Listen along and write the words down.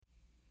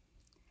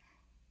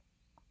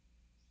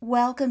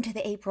Welcome to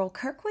the April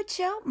Kirkwood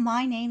Show.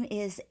 My name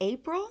is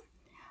April.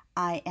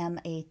 I am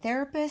a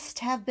therapist,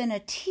 have been a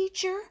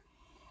teacher,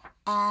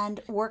 and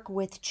work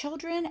with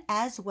children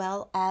as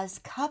well as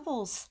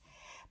couples.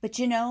 But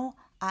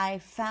I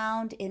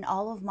found in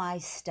all of my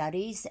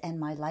studies and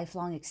my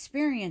lifelong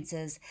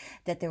experiences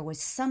that there was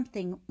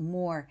something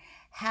more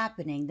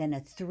happening than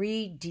a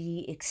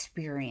 3D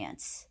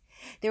experience.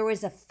 There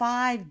was a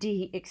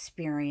 5D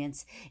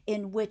experience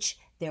in which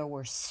there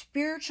were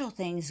spiritual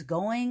things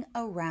going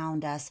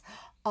around us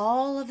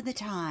all of the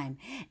time,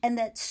 and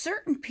that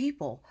certain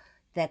people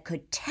that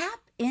could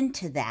tap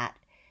into that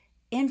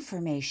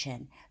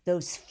information,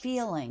 those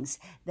feelings,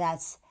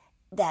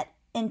 that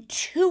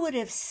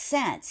intuitive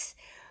sense,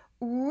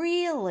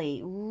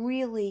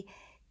 really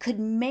could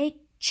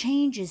make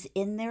changes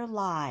in their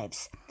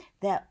lives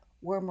that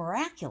were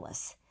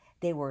miraculous.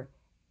 They were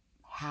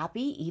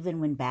happy even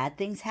when bad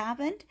things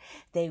happened.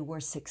 They were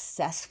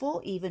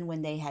successful even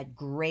when they had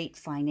great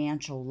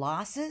financial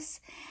losses.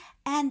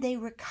 And they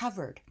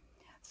recovered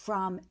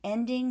from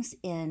endings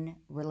in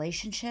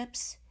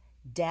relationships,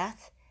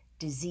 death,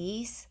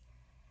 disease,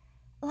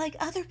 like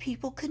other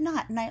people could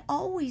not. And I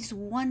always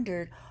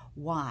wondered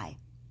why,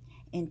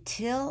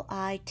 until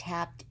I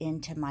tapped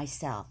into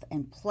myself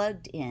and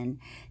plugged in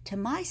to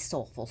my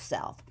soulful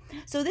self.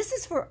 So this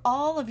is for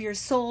all of your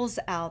souls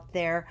out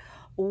there.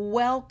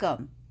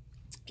 Welcome.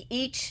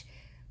 Each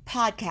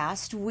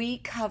podcast, we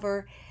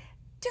cover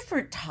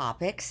different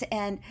topics,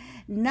 and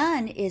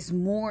none is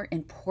more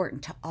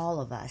important to all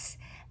of us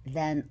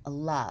than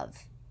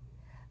love.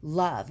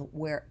 Love,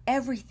 where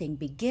everything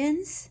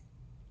begins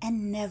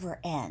and never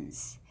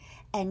ends,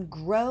 and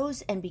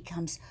grows and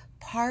becomes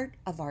part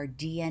of our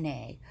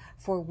DNA,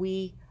 for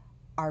we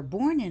are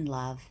born in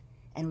love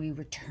and we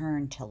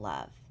return to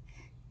love.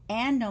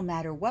 And no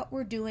matter what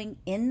we're doing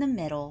in the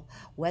middle,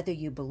 whether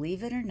you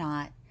believe it or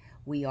not,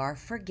 we are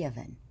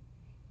forgiven,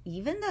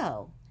 even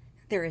though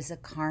there is a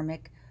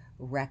karmic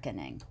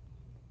reckoning.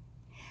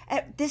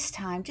 At this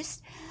time,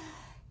 just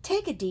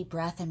take a deep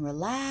breath and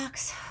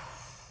relax.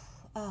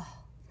 Oh.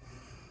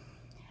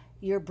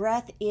 Your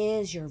breath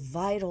is your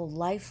vital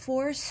life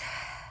force,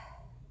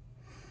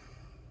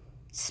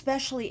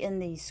 especially in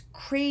these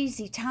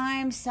crazy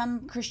times.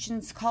 Some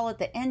Christians call it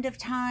the end of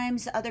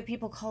times. Other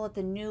people call it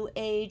the new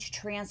age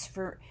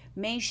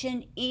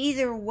transformation.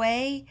 Either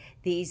way,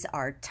 these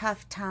are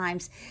tough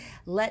times.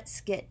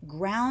 Let's get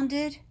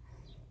grounded.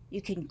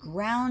 You can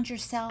ground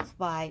yourself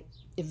by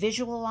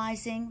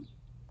visualizing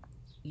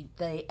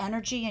the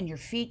energy in your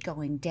feet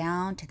going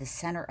down to the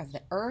center of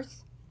the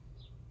earth.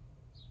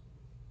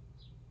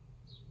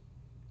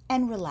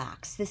 And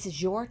relax. This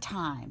is your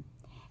time.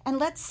 And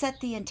let's set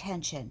the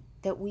intention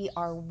that we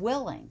are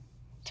willing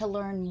to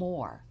learn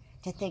more,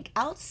 to think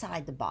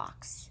outside the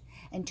box,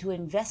 and to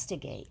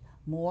investigate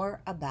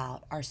more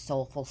about our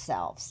soulful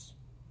selves.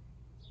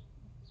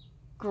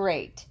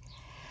 Great.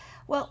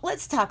 Well,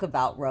 let's talk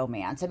about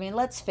romance.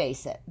 Let's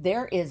face it.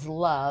 There is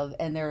love,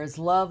 and there is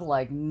love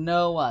like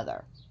no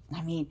other.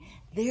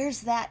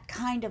 There's that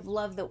kind of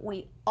love that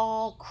we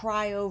all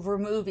cry over.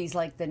 Movies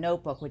like The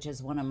Notebook, which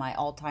is one of my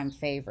all-time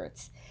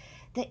favorites,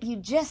 that you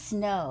just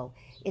know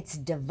it's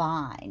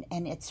divine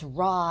and it's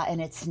raw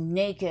and it's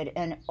naked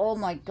and oh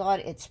my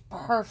God, it's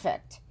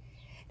perfect.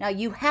 Now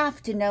you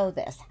have to know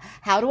this.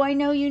 How do I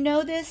know you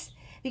know this?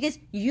 Because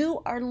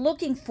you are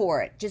looking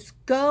for it.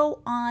 Just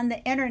go on the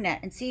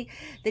internet and see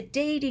the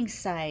dating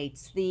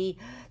sites, the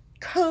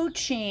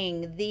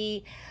coaching,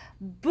 the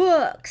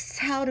books,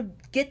 how to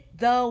get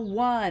the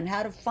one,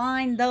 how to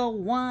find the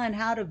one,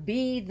 how to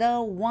be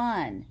the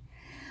one.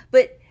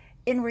 But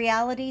in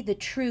reality, the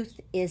truth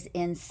is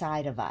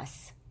inside of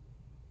us.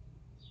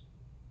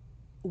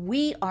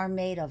 We are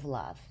made of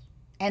love,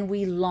 and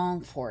we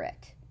long for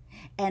it.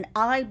 And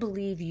I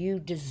believe you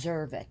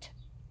deserve it.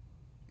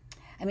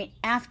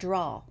 After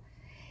all,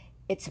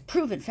 it's a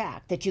proven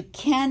fact that you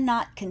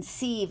cannot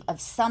conceive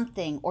of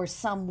something or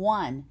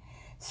someone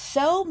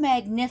so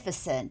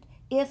magnificent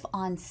if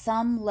on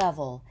some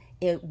level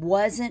it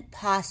wasn't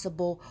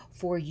possible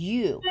for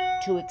you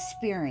to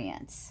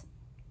experience.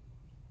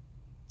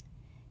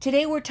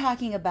 Today we're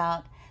talking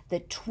about the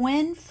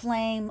twin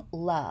flame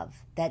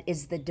love that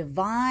is the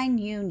divine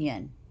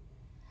union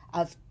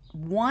of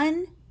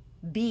one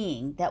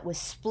being that was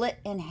split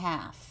in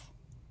half.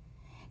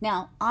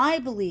 Now, I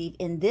believe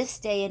in this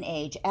day and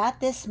age, at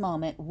this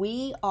moment,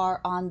 we are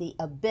on the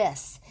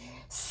abyss,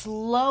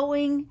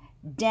 slowing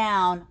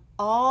down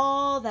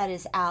all that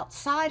is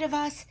outside of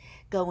us,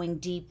 going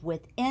deep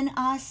within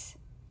us,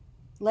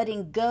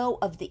 letting go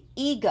of the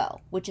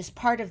ego, which is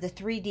part of the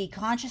 3D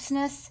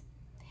consciousness,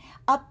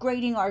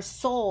 upgrading our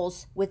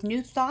souls with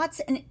new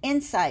thoughts and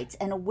insights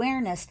and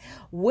awareness,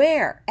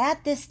 where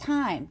at this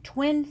time,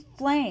 twin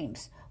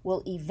flames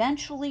will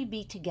eventually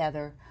be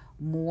together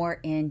more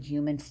in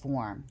human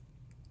form.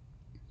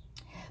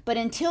 But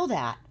until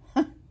that,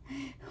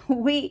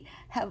 we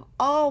have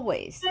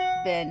always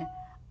been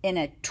in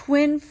a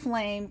twin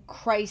flame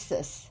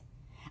crisis.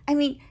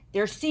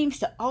 There seems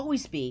to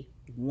always be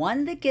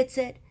one that gets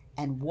it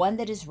and one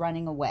that is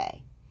running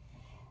away.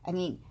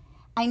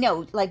 I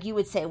know, like you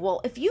would say,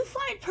 well, if you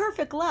find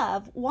perfect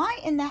love, why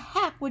in the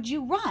heck would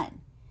you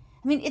run?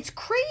 I mean, it's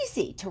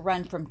crazy to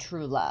run from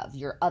true love,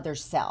 your other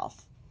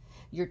self,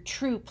 your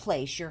true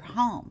place, your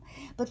home.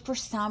 But for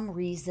some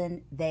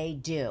reason, they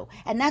do.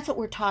 And that's what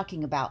we're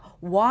talking about.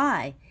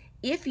 Why?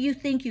 If you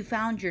think you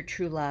found your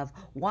true love,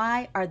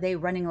 why are they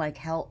running like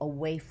hell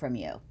away from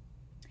you?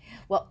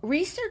 Well,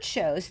 research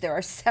shows there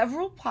are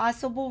several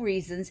possible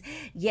reasons.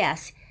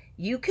 Yes,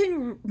 you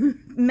can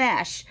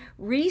mesh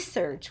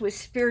research with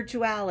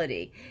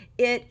spirituality.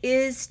 It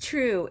is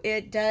true,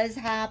 it does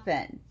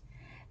happen.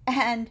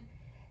 And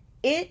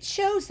it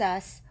shows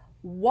us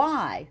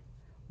why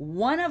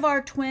one of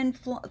our twin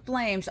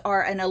flames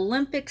are an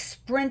Olympic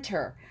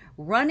sprinter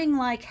running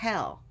like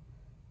hell.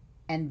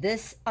 And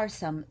these are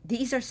some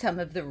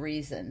of the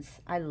reasons.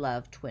 I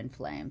love twin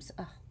flames.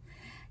 Ugh.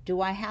 Do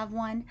I have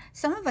one?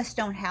 Some of us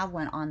don't have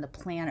one on the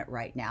planet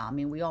right now. I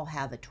mean, we all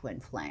have a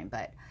twin flame,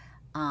 but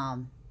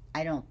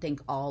I don't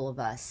think all of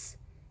us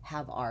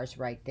have ours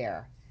right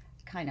there.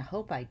 Kind of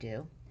hope I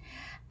do.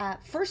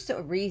 First,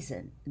 a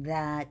reason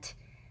that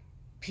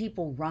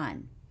people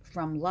run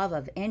from love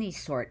of any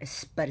sort,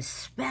 but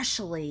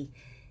especially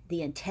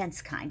the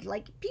intense kind.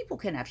 Like, people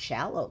can have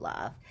shallow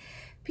love.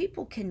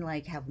 People can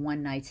like have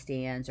one night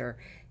stands, or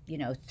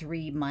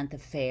 3-month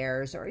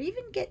affairs, or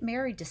even get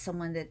married to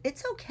someone that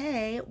it's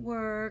okay, it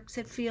works,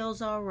 it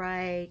feels all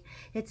right,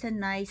 it's a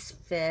nice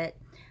fit,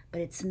 but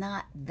it's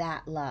not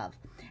that love.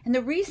 And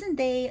the reason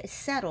they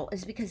settle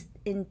is because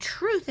in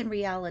truth and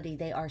reality,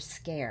 they are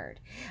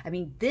scared. I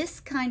mean, this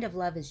kind of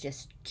love is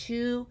just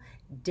too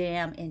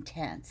damn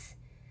intense,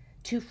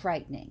 too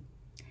frightening.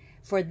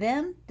 For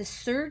them, the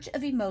surge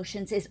of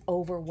emotions is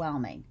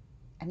overwhelming.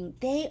 I mean,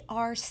 they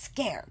are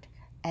scared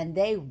and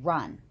they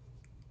run.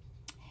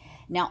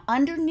 Now,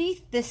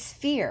 underneath this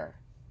fear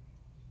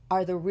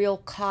are the real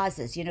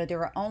causes.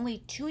 There are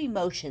only two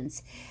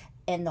emotions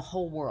in the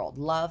whole world,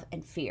 love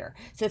and fear.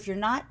 So if you're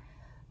not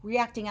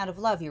reacting out of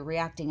love, you're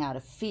reacting out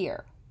of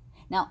fear.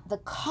 Now, the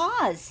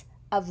cause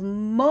of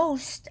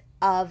most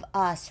of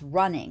us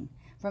running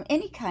from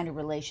any kind of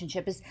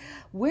relationship is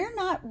we're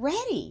not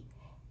ready,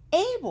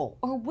 able,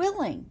 or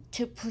willing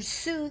to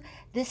pursue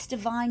this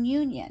divine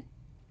union.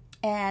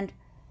 And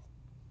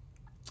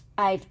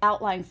I've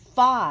outlined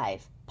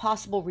 5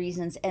 possible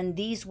reasons, and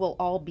these will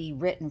all be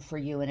written for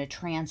you in a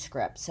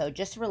transcript. So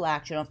just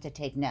relax, you don't have to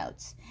take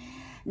notes.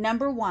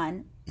 Number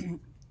 1,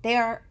 they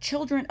are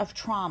children of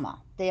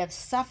trauma. They have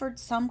suffered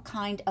some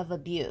kind of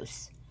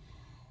abuse.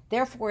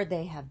 Therefore,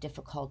 they have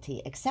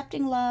difficulty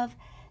accepting love,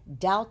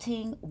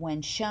 doubting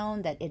when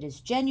shown that it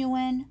is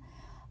genuine,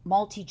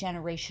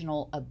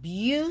 multi-generational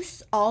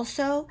abuse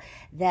also,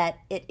 that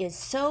it is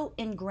so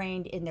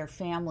ingrained in their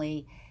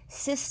family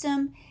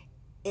system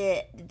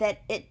that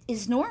it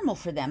is normal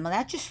for them. Well,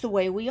 that's just the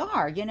way we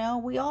are.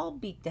 We all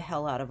beat the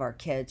hell out of our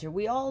kids, or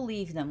we all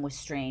leave them with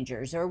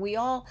strangers, or we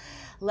all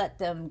let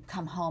them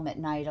come home at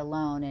night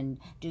alone and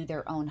do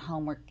their own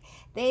homework.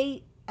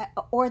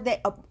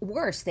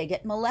 Worse, they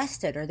get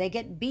molested, or they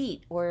get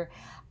beat, or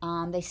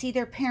they see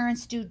their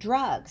parents do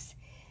drugs.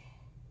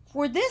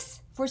 For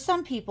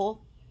some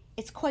people,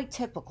 it's quite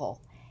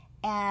typical,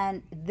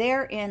 and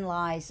therein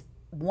lies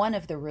one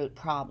of the root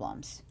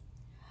problems.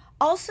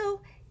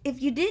 Also,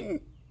 if you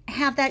didn't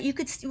have that, you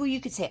could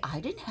say, I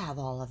didn't have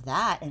all of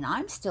that and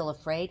I'm still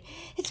afraid.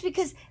 It's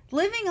because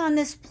living on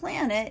this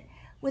planet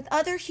with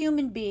other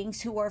human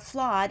beings who are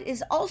flawed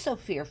is also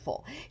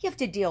fearful. You have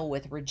to deal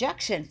with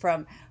rejection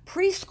from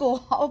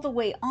preschool all the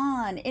way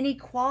on,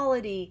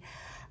 inequality,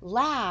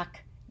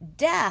 lack,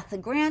 death, a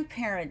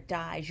grandparent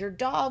dies, your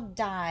dog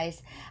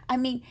dies. I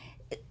mean,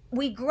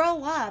 we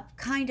grow up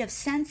kind of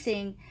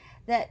sensing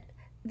that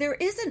there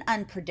is an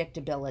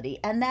unpredictability,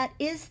 and that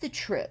is the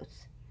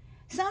truth.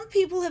 Some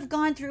people have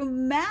gone through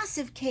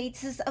massive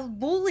cases of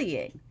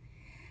bullying,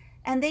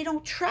 and they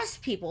don't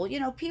trust people.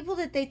 People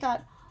that they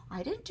thought,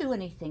 I didn't do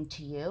anything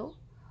to you.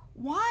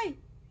 Why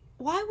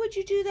would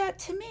you do that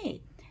to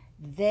me?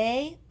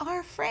 They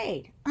are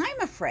afraid.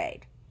 I'm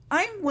afraid.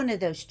 I'm one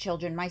of those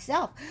children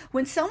myself.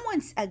 When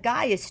a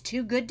guy is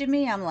too good to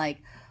me, I'm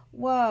like,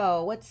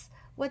 whoa, what's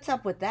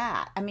up with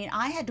that? I mean,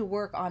 I had to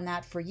work on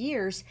that for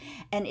years,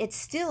 and it's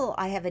still,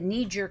 I have a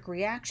knee-jerk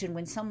reaction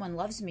when someone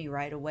loves me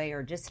right away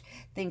or just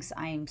thinks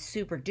I'm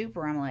super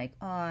duper. I'm like,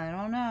 oh, I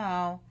don't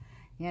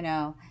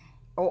know,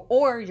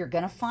 or you're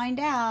going to find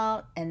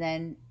out, and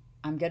then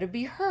I'm going to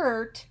be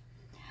hurt.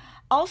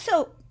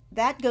 Also,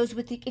 that goes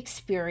with the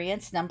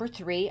experience, number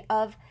 3,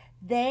 of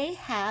they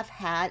have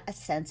had a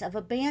sense of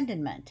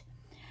abandonment.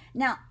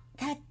 Now,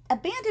 that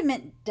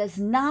abandonment does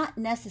not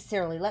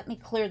necessarily, let me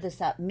clear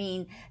this up,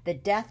 mean the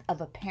death of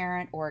a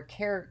parent or a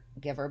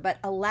caregiver, but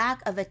a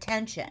lack of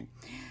attention.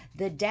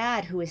 The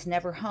dad who is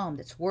never home,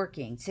 that's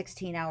working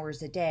 16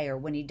 hours a day, or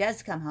when he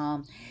does come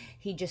home,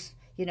 he just,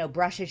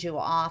 brushes you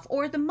off,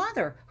 or the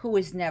mother who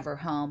is never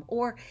home,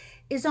 or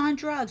is on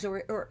drugs,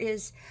 or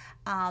is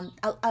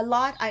a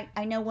lot.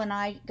 I know when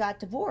I got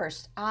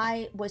divorced,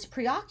 I was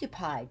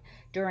preoccupied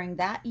during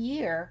that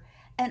year,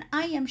 and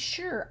I am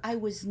sure I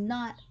was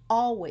not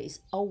always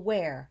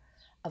aware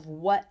of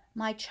what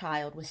my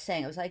child was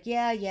saying. I was like,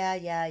 yeah, yeah,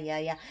 yeah, yeah,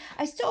 yeah.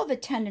 I still have a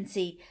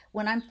tendency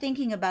when I'm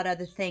thinking about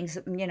other things,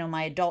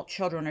 my adult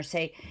children are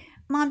say,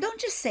 Mom, don't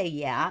just say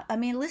yeah. I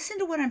mean, listen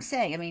to what I'm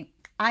saying. I mean,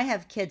 I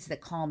have kids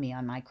that call me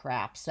on my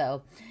crap,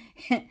 so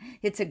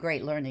it's a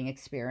great learning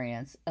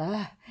experience.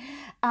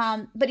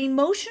 But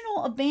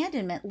emotional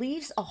abandonment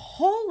leaves a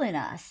hole in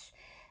us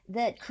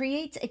that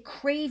creates a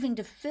craving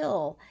to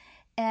fill,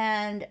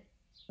 and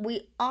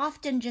we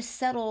often just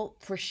settle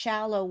for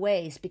shallow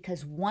ways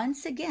because,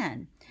 once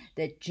again,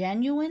 the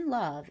genuine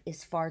love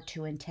is far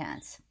too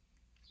intense.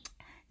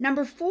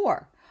 Number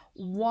 4,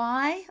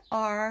 why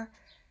our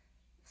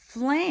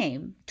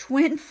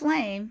twin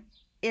flame,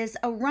 is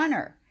a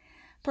runner?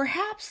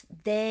 Perhaps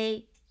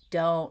they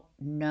don't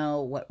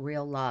know what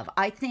real love.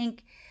 I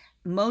think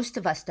most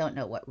of us don't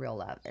know what real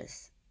love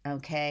is.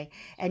 Okay.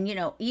 And,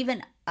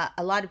 even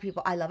a lot of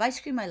people, I love ice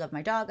cream. I love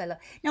my dog.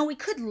 Now we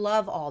could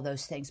love all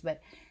those things,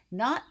 but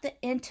not the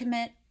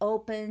intimate,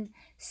 open,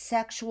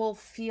 sexual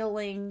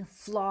feeling,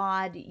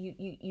 flawed.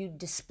 You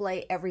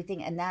display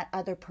everything and that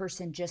other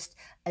person just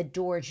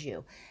adores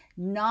you.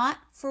 Not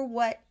for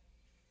what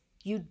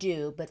you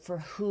do, but for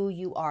who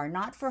you are,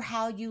 not for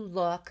how you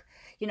look.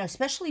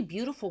 Especially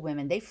beautiful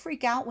women, they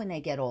freak out when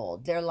they get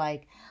old. They're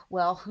like,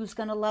 well, who's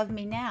going to love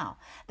me now?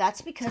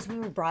 That's because we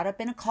were brought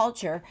up in a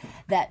culture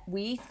that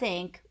we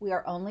think we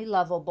are only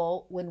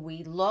lovable when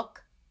we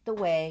look the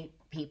way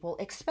people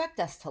expect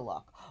us to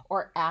look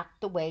or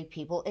act the way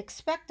people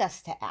expect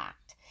us to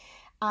act.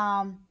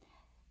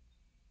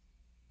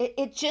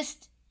 It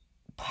just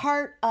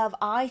part of,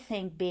 I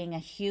think, being a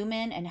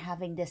human and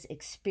having this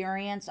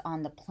experience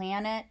on the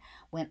planet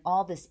when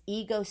all this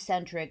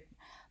egocentric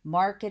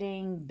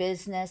marketing,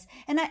 business,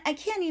 and I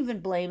can't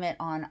even blame it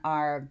on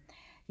our,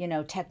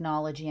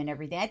 technology and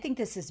everything. I think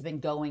this has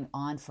been going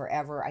on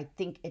forever. I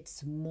think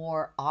it's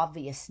more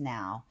obvious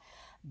now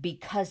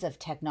because of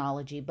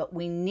technology, but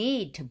we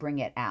need to bring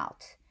it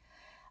out.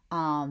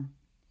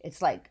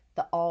 It's like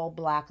the all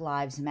Black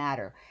Lives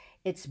Matter.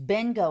 It's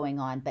been going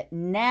on, but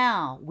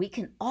now we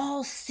can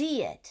all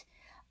see it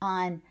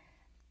on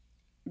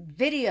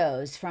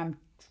videos from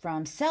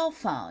cell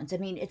phones. I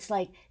mean, it's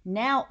like,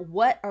 now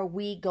what are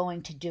we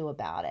going to do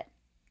about it?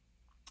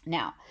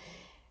 Now,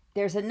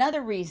 there's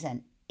another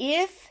reason.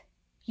 If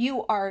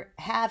you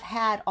have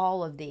had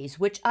all of these,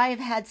 which I have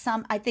had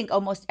some, I think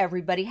almost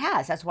everybody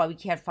has. That's why we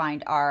can't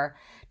find our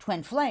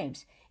twin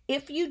flames.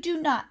 If you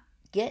do not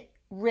get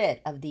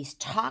rid of these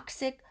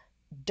toxic,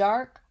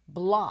 dark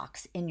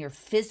blocks in your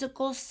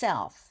physical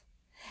self,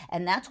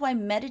 and that's why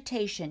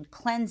meditation,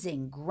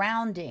 cleansing,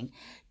 grounding,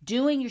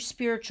 doing your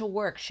spiritual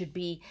work should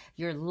be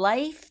your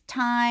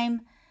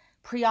lifetime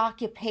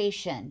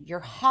preoccupation, your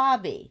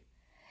hobby,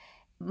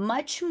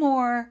 much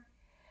more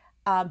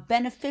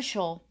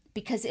beneficial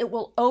because it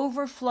will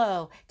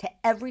overflow to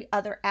every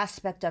other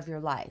aspect of your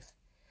life.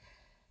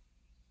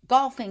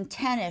 Golfing,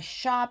 tennis,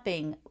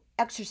 shopping,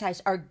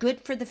 exercise are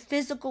good for the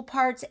physical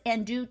parts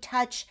and do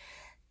touch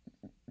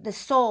the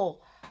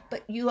soul,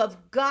 but you have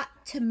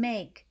got to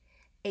make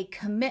a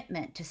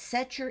commitment to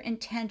set your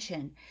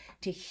intention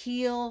to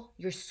heal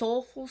your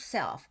soulful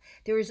self.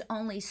 There is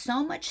only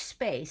so much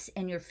space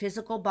in your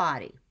physical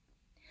body.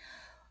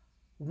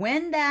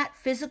 When that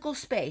physical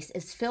space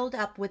is filled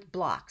up with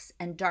blocks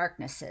and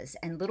darknesses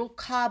and little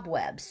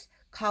cobweb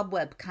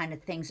kind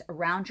of things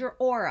around your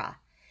aura,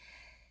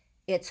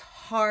 it's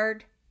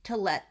hard to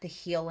let the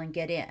healing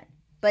get in.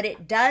 But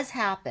it does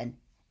happen,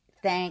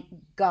 thank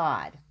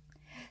God.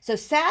 So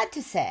sad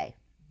to say,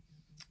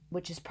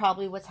 which is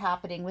probably what's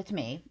happening with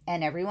me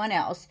and everyone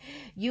else,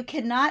 you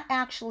cannot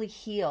actually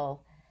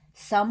heal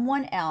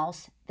someone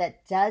else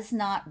that does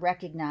not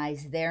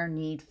recognize their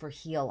need for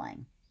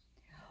healing,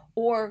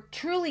 or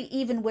truly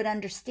even would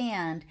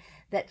understand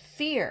that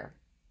fear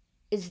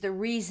is the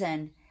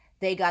reason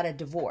they got a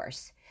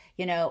divorce.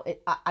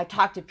 I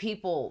talk to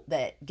people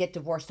that get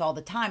divorced all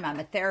the time. I'm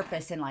a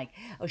therapist, and like,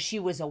 oh, she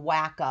was a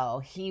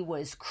wacko. He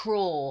was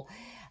cruel.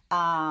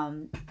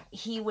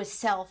 He was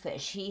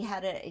selfish. He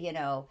had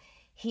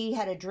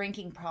a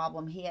drinking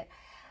problem.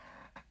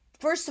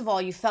 First of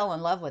all, you fell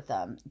in love with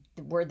them.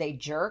 Were they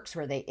jerks?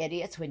 Were they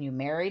idiots when you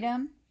married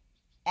them?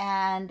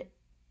 And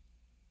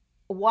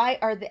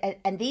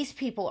and these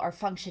people are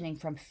functioning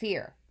from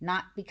fear,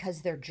 not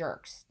because they're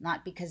jerks,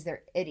 not because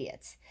they're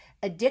idiots.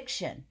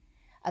 Addiction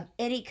of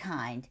any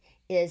kind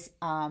is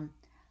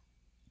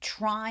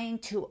trying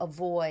to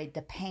avoid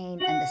the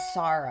pain and the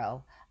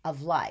sorrow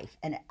of life,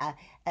 and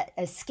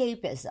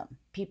escapism.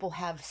 People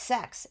have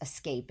sex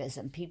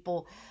escapism.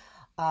 People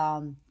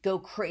go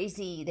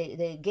crazy.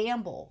 They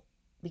gamble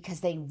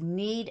because they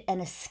need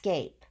an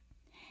escape.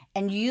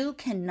 And you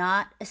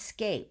cannot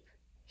escape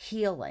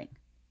healing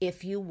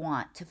if you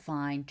want to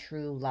find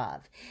true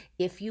love,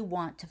 if you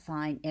want to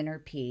find inner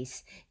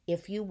peace,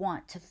 if you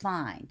want to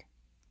find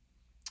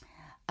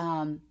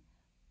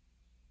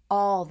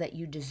all that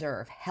you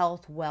deserve.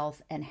 Health,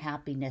 wealth, and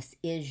happiness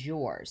is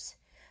yours.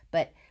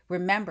 But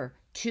remember,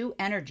 two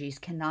energies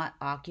cannot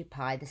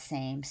occupy the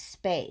same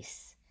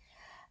space.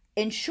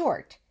 In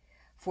short,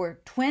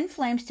 For twin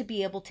flames to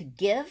be able to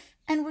give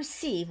and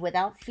receive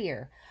without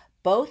fear,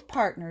 both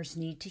partners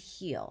need to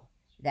heal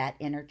that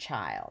inner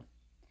child.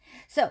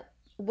 So,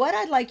 what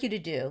I'd like you to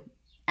do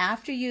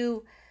after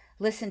you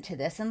listen to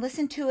this, and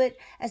listen to it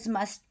as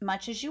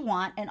much as you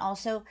want, and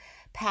also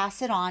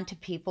pass it on to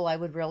people, I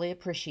would really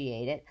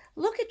appreciate it.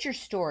 Look at your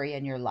story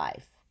in your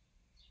life.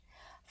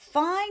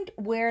 Find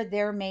where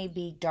there may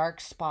be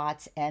dark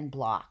spots and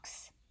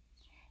blocks.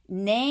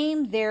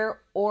 Name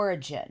their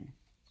origin.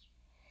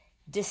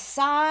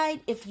 Decide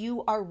if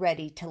you are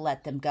ready to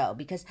let them go,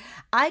 because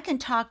I can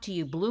talk to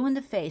you blue in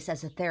the face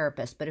as a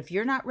therapist, but if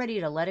you're not ready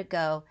to let it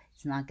go,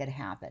 it's not going to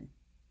happen.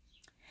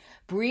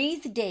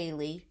 Breathe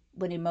daily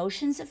when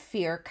emotions of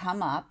fear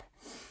come up.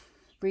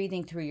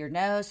 Breathing through your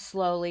nose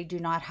slowly. Do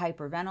not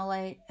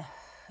hyperventilate,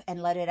 and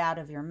let it out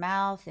of your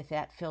mouth if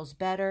that feels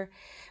better.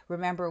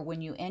 Remember, when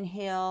you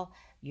inhale,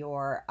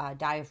 your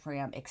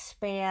diaphragm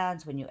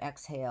expands. When you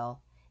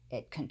exhale,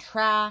 it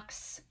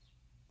contracts.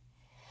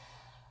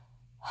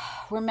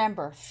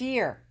 Remember,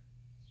 fear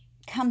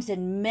comes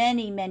in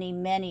many, many,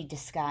 many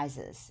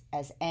disguises,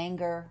 as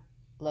anger,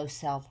 low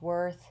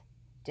self-worth,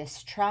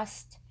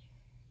 distrust,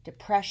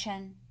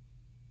 depression,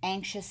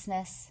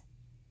 anxiousness.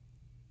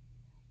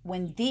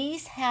 When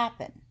these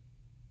happen,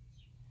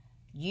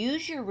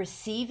 use your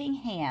receiving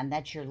hand,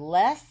 that's your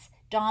less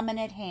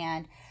dominant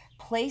hand,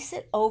 place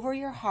it over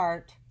your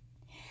heart,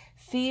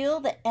 feel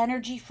the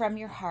energy from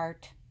your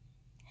heart,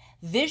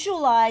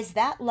 visualize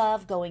that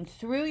love going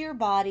through your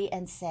body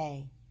and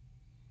say,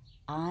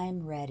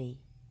 I'm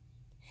ready.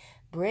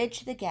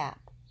 Bridge the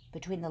gap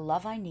between the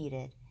love I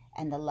needed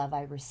and the love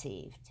I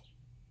received.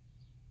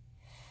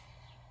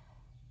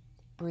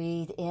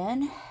 Breathe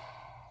in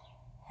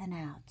and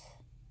out.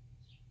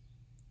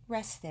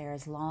 Rest there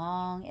as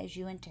long as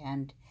you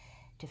intend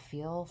to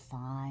feel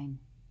fine.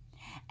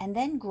 And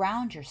then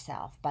ground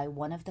yourself by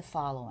one of the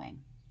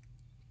following.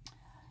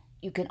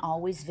 You can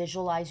always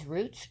visualize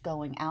roots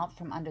going out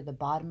from under the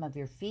bottom of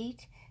your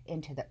feet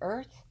into the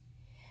earth.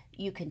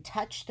 You can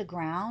touch the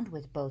ground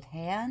with both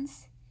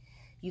hands.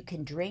 You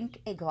can drink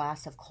a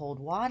glass of cold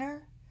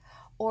water,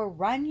 or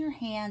run your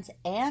hands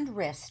and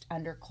wrist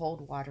under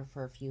cold water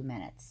for a few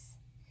minutes.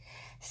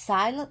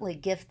 Silently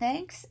give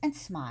thanks and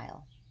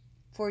smile,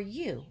 for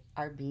you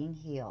are being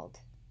healed.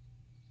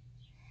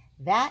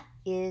 That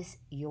is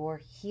your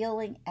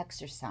healing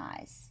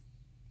exercise.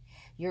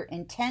 Your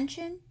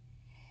intention,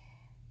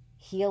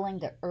 healing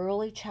the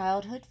early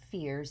childhood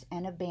fears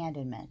and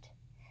abandonment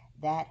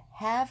that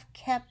have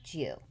kept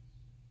you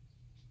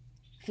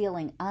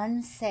feeling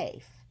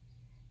unsafe,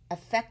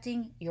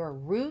 affecting your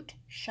root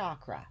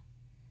chakra,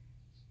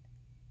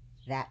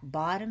 that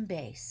bottom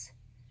base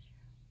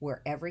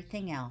where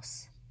everything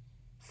else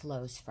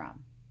flows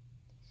from.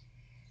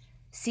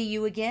 See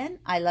you again.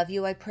 I love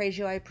you. I praise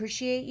you. I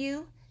appreciate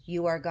you.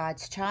 You are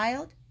God's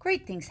child.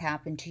 Great things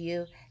happen to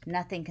you.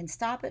 Nothing can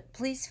stop it.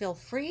 Please feel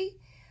free.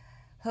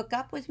 Hook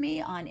up with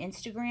me on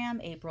Instagram,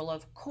 April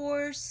of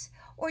Course,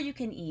 or you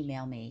can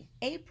email me,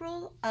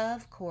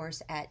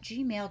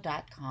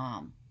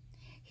 aprilofcourse@gmail.com.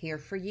 Here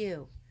for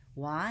you.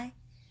 Why?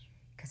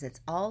 Because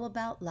it's all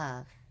about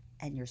love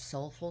and your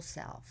soulful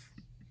self.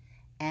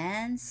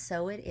 And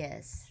so it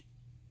is.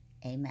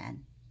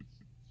 Amen.